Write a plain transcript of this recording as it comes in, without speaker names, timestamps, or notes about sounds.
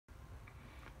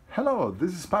Hello,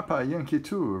 this is Papa Yankee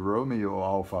 2 Romeo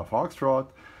Alpha Foxtrot,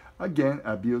 again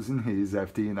abusing his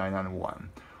FT-991.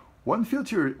 One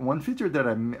feature that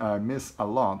I miss a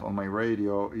lot on my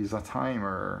radio is a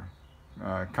timer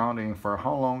counting for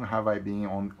how long have I been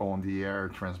on the air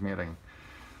transmitting.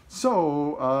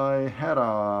 So I had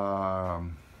a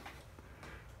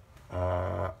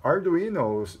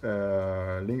Arduino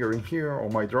lingering here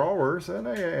on my drawers, and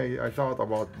I thought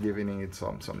about giving it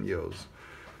some use.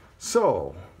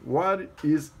 So, what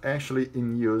is actually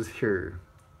in use here?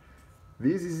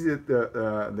 This is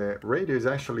the radio is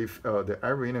actually, the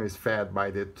Arduino is fed by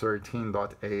the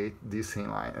 13.8 DC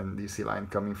line, and DC line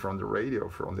coming from the radio,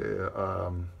 from the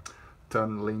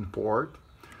tunneling port.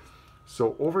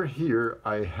 So over here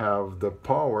I have the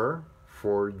power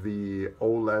for the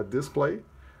OLED display.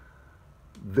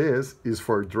 This is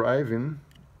for driving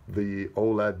the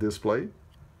OLED display.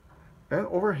 And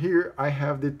over here I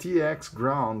have the TX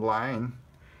ground line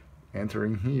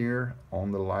entering here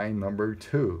on the line number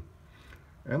 2.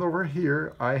 And over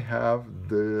here I have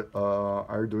the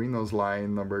Arduino's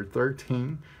line number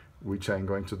 13, which I'm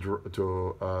going to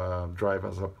drive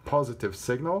as a positive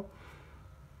signal.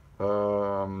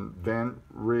 Then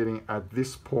reading at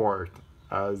this port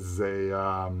as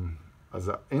an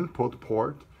input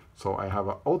port. So I have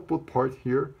an output port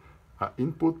here, an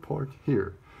input port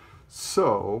here.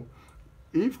 So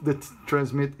if the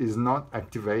transmit is not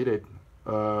activated,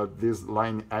 this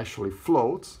line actually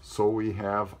floats, so we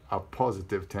have a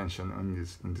positive tension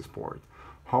in this port.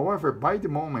 However, by the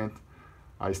moment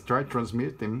I start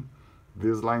transmitting,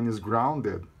 this line is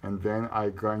grounded, and then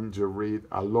I'm going to read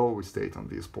a low state on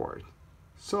this port.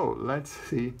 So let's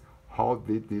see how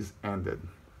this ended.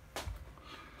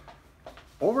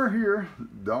 Over here,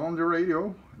 down the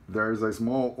radio, there's a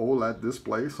small OLED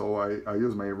display, so I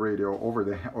use my radio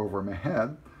over my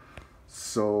head.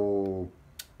 So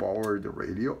power the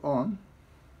radio on.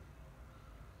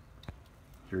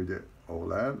 Here the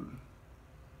OLED.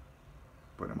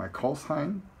 Put in my call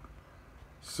sign.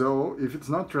 So if it's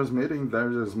not transmitting,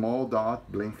 there's a small dot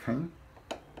blinking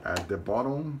at the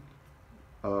bottom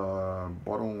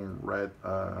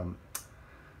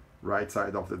right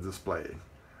side of the display.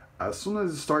 As soon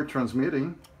as it starts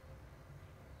transmitting,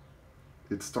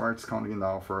 it starts counting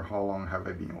down for how long have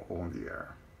I been on the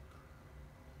air.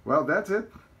 Well, that's it.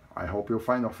 I hope you'll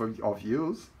find of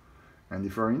use. And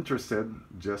if you're interested,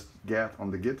 just get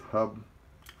on the GitHub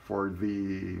for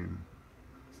the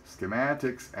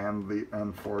schematics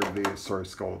and for the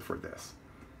source code for this.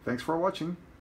 Thanks for watching.